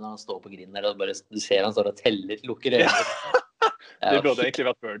 klassebildet, det når han står på grinen der, og bare, du ser han står og teller, lukker øynene. Det burde egentlig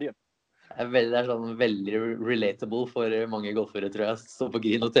vært birdie. Det sånn veldig relatable for mange golfere, tror jeg, stå på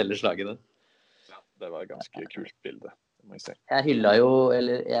grinen og telle slagene. Ja, det var et ganske kult bilde. Jeg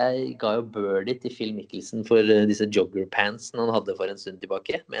ga jo birdie til Phil Mickelson for disse jogger pants han hadde for en stund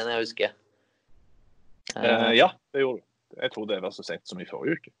tilbake, men jeg husker. Ja, det gjorde du. Jeg tror det var så sent som i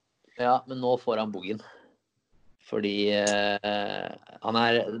forrige uke. Ja, men nå får han boogien. Fordi han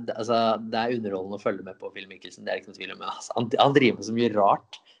altså, det underholdende å følge med på Phil Mickelson, det ikke noe tvil om. Altså, han driver med så mye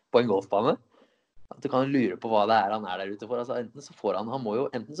rart på en golfbane, at du kan lure på hva det han der ute for. Altså, enten så får han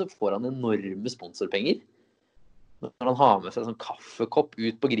enorme sponsorpenger, når han har med seg en sånn kaffekopp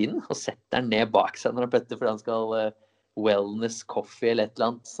ut på grinen og setter den ned bak seg når han putter, fordi han skal wellness coffee eller et eller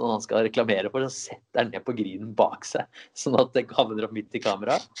annet som han skal reklamere for, så setter han ned på grinen bak seg, sånn at det kommer opp midt i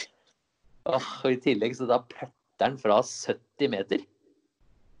kamera. Og i tillegg så da putter han fra 70 meter,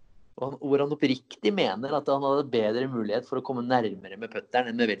 hvor han oppriktig mener at han hadde bedre mulighet for å komme nærmere med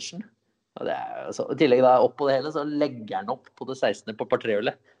putteren enn med wedgen. Og altså, i tillegg da opp på det hele, så legger han opp på det 16. på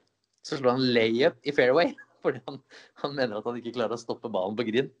par-3-hullet. Så slår han layup i fairway, fordi han mener at han ikke klarer å stoppe ballen på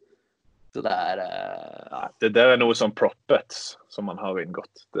green. Så det det der noe som prop bets som man har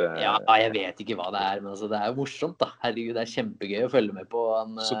inngått. Ja, jeg vet ikke hva det men altså, det jo morsomt da. Herregud, det kjempegøy å følge med på.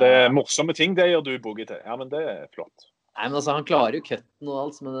 Så det morsomme ting, det gjør du boogie til. Ja, men det flott. Nei, men altså, han klarer jo cutten og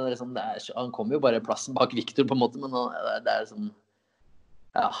alt, men liksom, han kommer jo bare plassen bak Victor på en måte, men det sånn,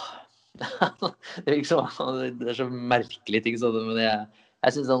 ja, det virker som, det så merkelige ting, sånn, men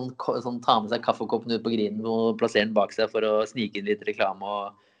jeg synes han tar med seg kaffekoppen ut på grinen og plasserer den bak seg for å snike inn litt reklame,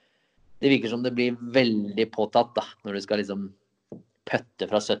 og det virker som det blir veldig påtatt da, når du skal liksom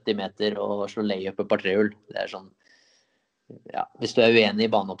pøtte fra 70 meter og slå layup på par-3-hull. Det sånn, ja, hvis du uenig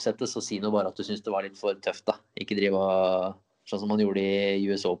i baneoppsettet, så si nå bare at du synes det var litt for tøft da. Ikke drive sånn som han gjorde i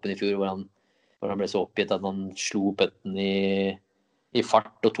US Open i fjor, hvor han ble så oppgitt at han slo putten i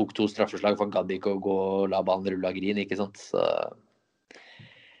fart og tok 2 straffeslag, for han gadd ikke å gå og la ballen rulle av green, ikke sant? Så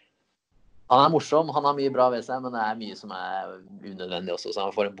han morsom, han har mye bra ved seg, men det mye som unødvendig også, så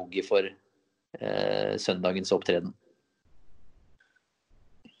han får en boogie for søndagens opptreden.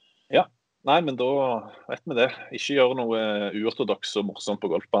 Ja, nei, men da vet vi det. Ikke gjøre noe uortodoks og morsomt på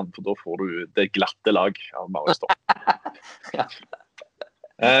golfbanen, for da får du det glatte lag av Marius Storm. Ja.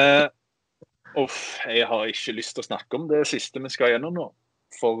 Jeg har ikke lyst til å snakke om det siste vi skal gjennom nå,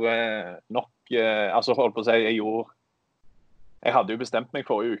 for altså holdt på å si, jeg hadde jo bestemt meg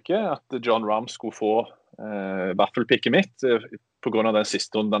forrige uke at John Rahm skulle få vaffelpikket mitt på grunn av den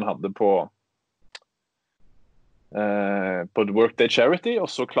siste runden han hadde på The Workday Charity, og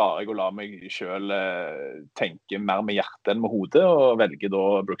så klarer jeg å la meg selv tenke mer med hjertet enn med hodet, og velge da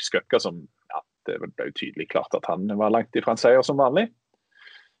Brooks Koepka som, ja, det ble jo tydelig klart at han var langt ifra en seier som vanlig.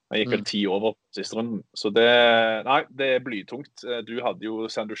 Jeg gikk vel 10 over på siste runden, så det blytungt. Du hadde jo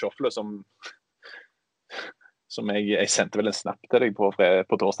Sandro Schauffele som jeg sendte vel en snap til deg på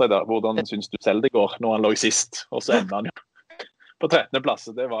torsdag der. Hvordan synes du selv det går når han lå sist? Og så ender han jo på 13. plass.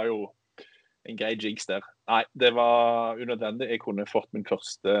 Det var jo en grei jinx der. Nei, det var unødvendig. Jeg kunne fått min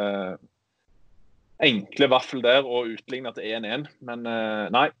første enkle vaffel der og utlignet til 1-1. Men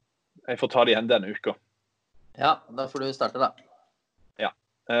nei, jeg får ta det igjen denne uka. Ja, da får du starte da. Ja.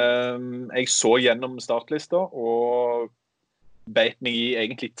 Jeg så gjennom startlista og beit meg i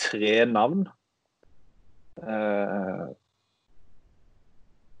egentlig 3 navn.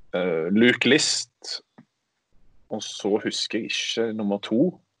 Luke List, og så husker jeg ikke nummer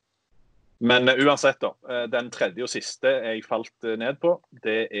 2, men uansett da, den tredje og siste jeg falt ned på,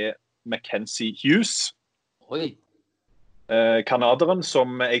 det Mackenzie Hughes. Oi. Kanaderen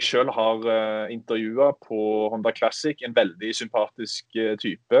som jeg selv har intervjuet på Honda Classic, en veldig sympatisk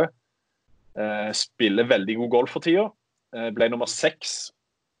type, Spiller veldig god golf for tiden. Ble nummer 6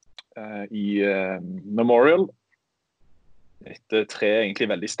 i Memorial. Etter 3 egentlig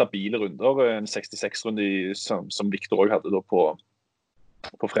veldig stabile runder. En 66-runde som Victor også hadde da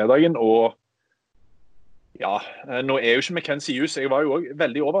på fredagen. Og ja, nå jo ikke Mackenzie Hughes. Jeg var jo også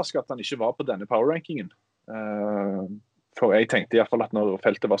veldig overrasket at han ikke var på denne power-rankingen. For jeg tenkte i hvert fall at når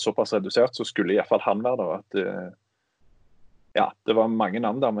feltet var såpass redusert, så skulle i hvert fall han være der. At ja, det var mange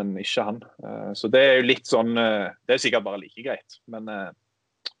navn der, men ikke han. Så det jo litt sånn, det sikkert bare like greit. Men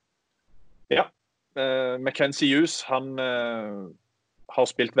ja, Mackenzie Hughes, han har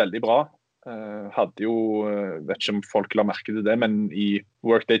spilt veldig bra. Hadde jo, vet ikke om folk la merke til det, men i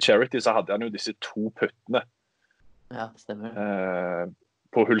Workday Charity så hadde han jo disse 2 puttene. Ja, stemmer.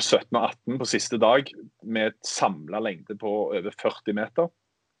 På hull 17 og 18 på siste dag, med et samlet lengde på over 40 meter.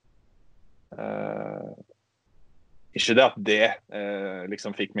 Ikke det at det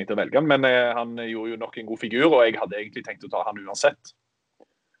liksom fikk meg til å velge han, men han gjorde jo nok en god figur, og jeg hadde egentlig tenkt å ta han uansett.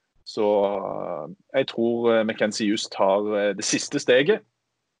 Så jeg tror Mackenzie Hughes tar det siste steget.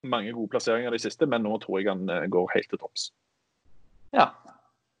 Mange gode plasseringer de siste, men nå tror jeg han går helt til topps. Ja.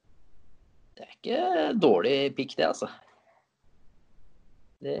 Det ikke dårlig pikk det, altså.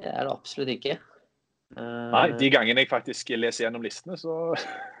 Det det absolutt ikke. Nei, de gangene jeg faktisk leser gjennom listene, så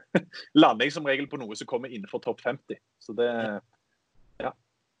lander jeg som regel på noe som kommer innenfor topp 50. Så det, ja.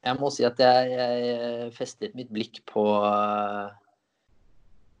 Jeg må si at jeg festet mitt blikk på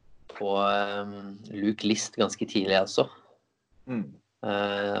Luke List ganske tidlig også.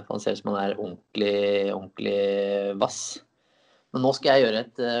 Han ser ut som han ordentlig vass. Men nå skal jeg gjøre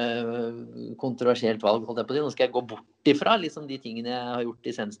et kontroversielt valg, holdt jeg på å si. Nå skal jeg gå bort ifra liksom de tingene jeg har gjort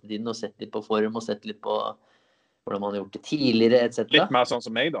i seneste tiden, og sett litt på forum, og sett litt på hvordan man har gjort det tidligere, etc. Litt mer sånn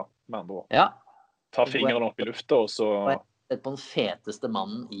som meg da, med andre ord. Ja. Ta fingeren opp i lufta, og så... Og jeg har sett på den feteste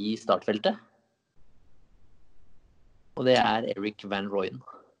mannen i startfeltet. Og det Eric Van Rooyen.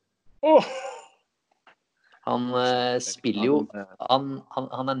 Han spiller jo... Han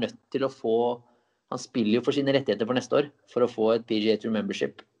nødt til å få... Han spiller jo for sine rettigheter for neste år, for å få et PGA Tour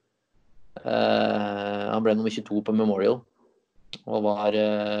membership. Han ble nummer 22 på Memorial, og var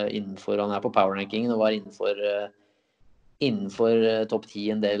innenfor, han på power-rankingen, og var innenfor topp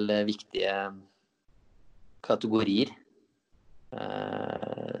 10 en del viktige kategorier.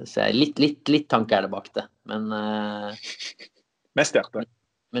 Så litt tanke det bak det, men... Mest hjerte.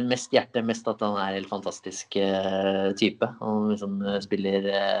 Men mest hjerte, mest at han helt fantastisk type. Han liksom spiller...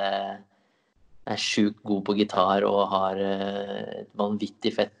 sjukt god på gitar og har et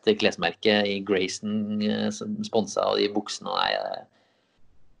vanvittig fett klesmerke i Grayson som sponset av de buksene.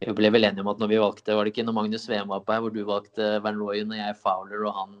 Jeg ble vel enig om at når vi valgte, var det ikke når Magnus Sveen var på her, hvor du valgte Van Rooyen og jeg Fowler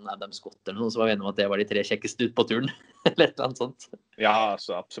og han Adam Scott eller noe, så var vi enige om at det var de 3 kjekkeste ut på turen, eller et eller annet sånt. Ja,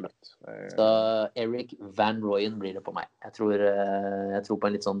 så absolutt. Så Eric Van Rooyen blir det på meg. Jeg tror på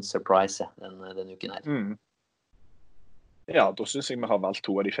en litt sånn surprise den uken her. Ja, da synes jeg vi har valgt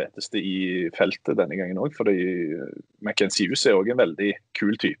 2 av de feteste i feltet denne gangen også, fordi Mackenzie Hughes også en veldig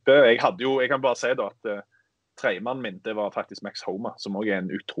kul type. Jeg kan bare si da at tredjemannen min, det var faktisk Max Homa, som også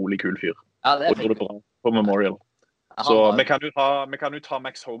en utrolig kul fyr. Ja, det fint. På Memorial. Så vi kan jo ta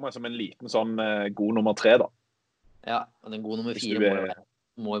Max Homa som en liten sånn god nummer 3 da. Ja, og den gode nummer 4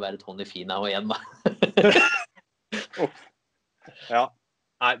 må jo være Tony Finau igjen da. Ja.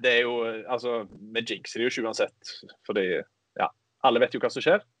 Nei, det jo, altså, med jinxer det jo ikke uansett, fordi, ja, alle vet jo hva som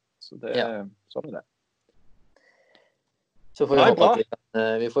skjer, så det, sånn det. Så får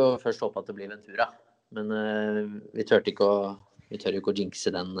vi får jo først håpe at det blir Ventura, men vi tør ikke å jinxe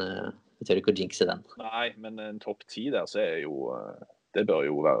den, Nei, men en topp 10 der, så jo, det bør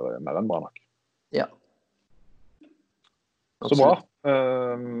jo være mer enn bra nok. Ja. Så bra.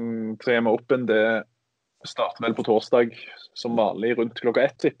 Tremer Open, det starter vel på torsdag som vanlig rundt klokka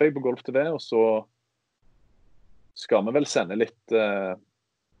 1, tipper jeg, på Golf TV, og så skal vi vel sende litt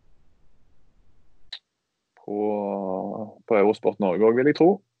på Eurosport Norge også, vil jeg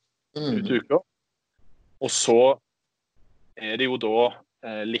tro, ut uker. Og så det jo da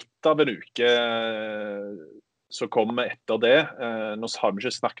litt av en uke som kommer etter det. Nå har vi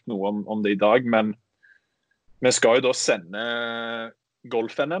ikke snakket noe om det i dag, men vi skal jo da sende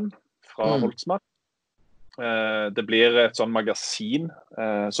Golf-NM fra Holtsmark. Det blir et sånn magasin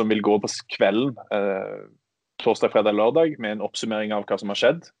som vil gå på kvelden torsdag, fredag, lørdag med en oppsummering av hva som har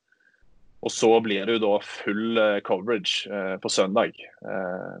skjedd, og så blir det jo da full coverage på søndag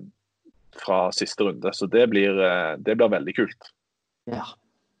fra siste runde, så det blir veldig kult. Ja.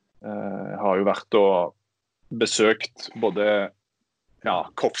 Jeg har jo vært og besøkt både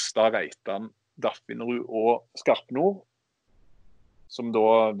Kokstad, Reitan, Daffinrud og Skarpnord, som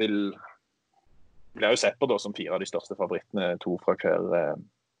da vil blir jo sett på da som 4 av de største favorittene, 2 fra hver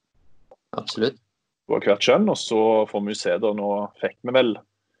Absolutt. På hvert kjønn, og så får vi se da, nå fikk vi vel,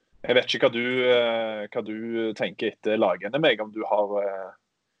 jeg vet ikke hva du tenker etter lagene meg, om du har,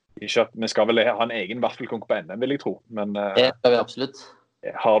 ikke at vi skal vel ha en egen vaffelkonk på NM, vil jeg tro, men det skal vi absolutt.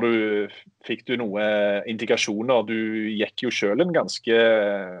 Fikk du noen indikasjoner? Du gikk jo selv en ganske,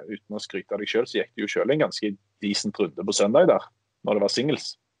 uten å skryte av deg selv, så gikk du jo selv en ganske decent runde på søndag der, når det var singles.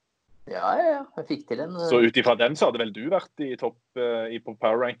 Ja, jeg fikk til en... Så utifra den så hadde vel du vært i topp på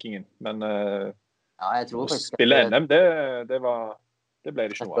power-rankingen, men jeg tror faktisk spille NM, det ble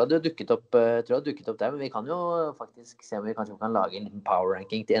det ikke noe av. Jeg tror det har dukket opp der, men vi kan jo faktisk se om vi kanskje kan lage en liten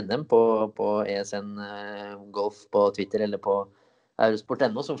power-ranking til NM på ESN Golf på Twitter eller på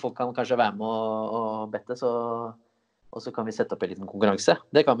Eurosport.no, så folk kan kanskje være med og bette, og så kan vi sette opp en liten konkurranse.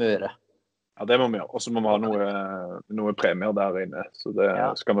 Det kan vi gjøre. Ja, det må vi gjøre. Og så må vi ha noe premier der inne, så det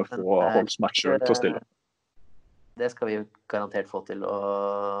skal vi få Holsmark selv til å stille. Det skal vi garantert få til,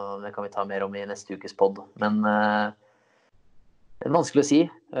 og det kan vi ta mer om i neste ukes podd. Men det er vanskelig å si.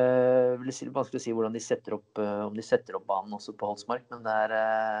 Vanskelig å si hvordan de setter opp, om de setter opp banen også på Holsmark, men det er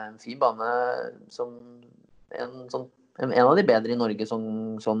en fin bane som en av de bedre i Norge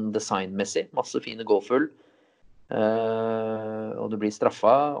sånn designmessig. Masse fine golfhull. Og du blir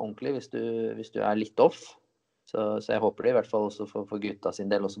straffet ordentlig hvis du er litt off. Så jeg håper det i hvert fall også for gutta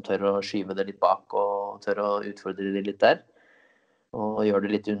sin del, også tør å skyve det litt bak og tør å utfordre det litt der. Og gjøre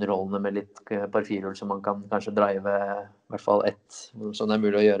det litt underholdende med litt par firehjul som man kan kanskje drive i hvert fall sånn det er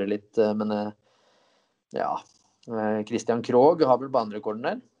mulig å gjøre litt. Men Christian Krogh har vel banerekorden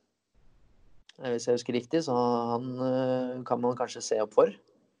der. Hvis jeg husker riktig, så han kan man kanskje se opp for.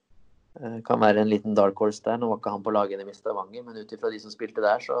 Kan være en liten dark horse der. Nå var ikke han på laget i Stavanger, men ut ifra de som spilte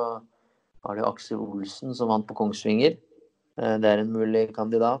der, så har det jo Aksel Olsen som vant på Kongsvinger. Det er en mulig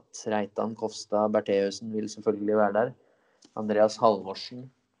kandidat. Reitan, Kofstad, Bertheussen vil selvfølgelig være der. Andreas Halvorsen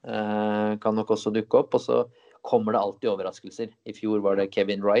kan nok også dukke opp, og så kommer det alltid overraskelser. I fjor var det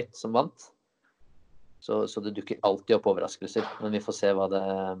Kevin Wright som vant, så det dukker alltid opp overraskelser, men vi får se hva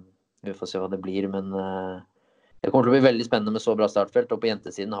det blir, men det kommer til å bli veldig spennende med så bra startfelt, og på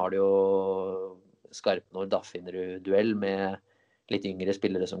jentesiden har det jo Skarpnord Daffinrud-duell med litt yngre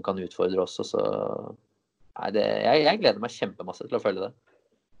spillere som kan utfordre oss, så jeg gleder meg kjempemasse til å følge det.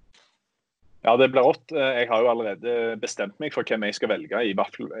 Ja, det blir rått. Jeg har jo allerede bestemt meg for hvem jeg skal velge i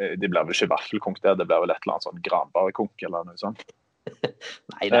det blir vel ikke vaffelkonk der, det blir vel et eller annet sånn granbarekonk eller noe sånt.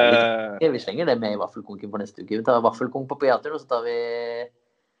 Nei, vi slenger det med i vaffelkonken for neste uke. Vi tar vaffelkonk på Piater, og så tar vi...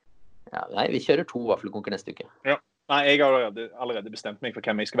 vi kjører 2 vaffelkonker neste uke. Ja, nei, jeg har allerede bestemt meg for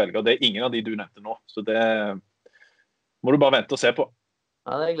hvem jeg skal velge, og det er ingen av de du nevnte nå, så det må du bare vente og se på.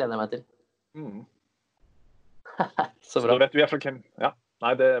 Ja, det gleder jeg meg til. Så bra. Så da vet du i hvert fall hvem... Ja,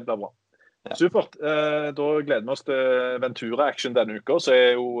 nei, det blir bra. Ja. Supert. Da gleder vi oss til Ventura-action denne uka, så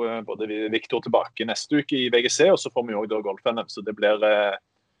er jo både Victor tilbake neste uke i VGC, og så får vi jo da golf-NM, så det blir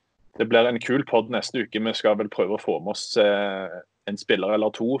en kul podd neste uke. Vi skal vel prøve å få med oss en spiller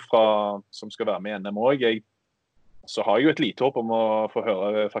eller 2 som skal være med i NM også. Så har jeg jo et lite håp om å få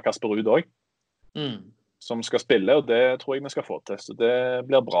høre fra Kasper Ruud også, som skal spille, og det tror jeg vi skal få til, så det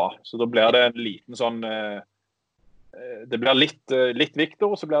blir bra. Så da blir det en liten sånn... Det blir litt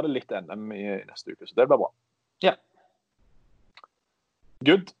Victor, og så blir det litt NM i neste uke, så det blir bra. Ja.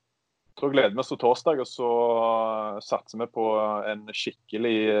 Good. Så gleder vi oss til torsdag, og så satser vi på en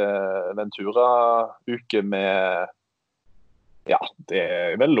skikkelig Ventura-uke med... Ja, det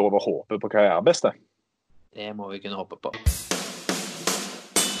er vel lov å håpe på hva er best det. Det må vi kunne håpe på.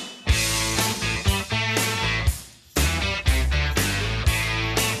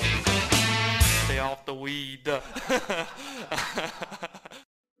 Stay off the weed.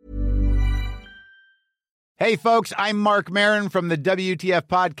 Hey, folks, I'm Mark Maron from the WTF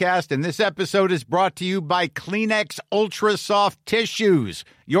Podcast, and this episode is brought to you by Kleenex Ultra Soft Tissues,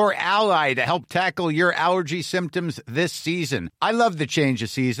 your ally to help tackle your allergy symptoms this season. I love the change of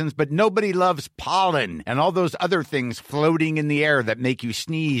seasons, but nobody loves pollen and all those other things floating in the air that make you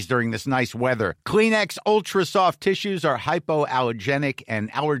sneeze during this nice weather. Kleenex Ultra Soft Tissues are hypoallergenic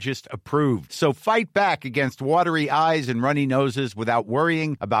and allergist approved, so fight back against watery eyes and runny noses without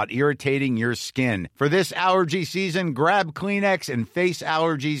worrying about irritating your skin. For this allergy season, grab Kleenex and face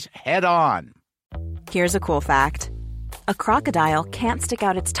allergies head on. Here's a cool fact. A crocodile can't stick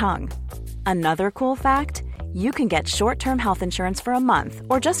out its tongue. Another cool fact, you can get short-term health insurance for a month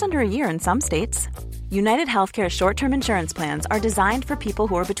or just under a year in some states. United Healthcare short-term insurance plans are designed for people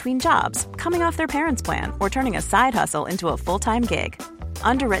who are between jobs, coming off their parents' plan, or turning a side hustle into a full-time gig.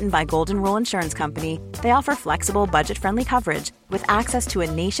 Underwritten by Golden Rule Insurance Company, they offer flexible, budget-friendly coverage with access to a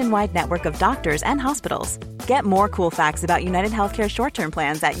nationwide network of doctors and hospitals. Get more cool facts about United Healthcare short-term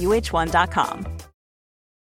plans at uh1.com.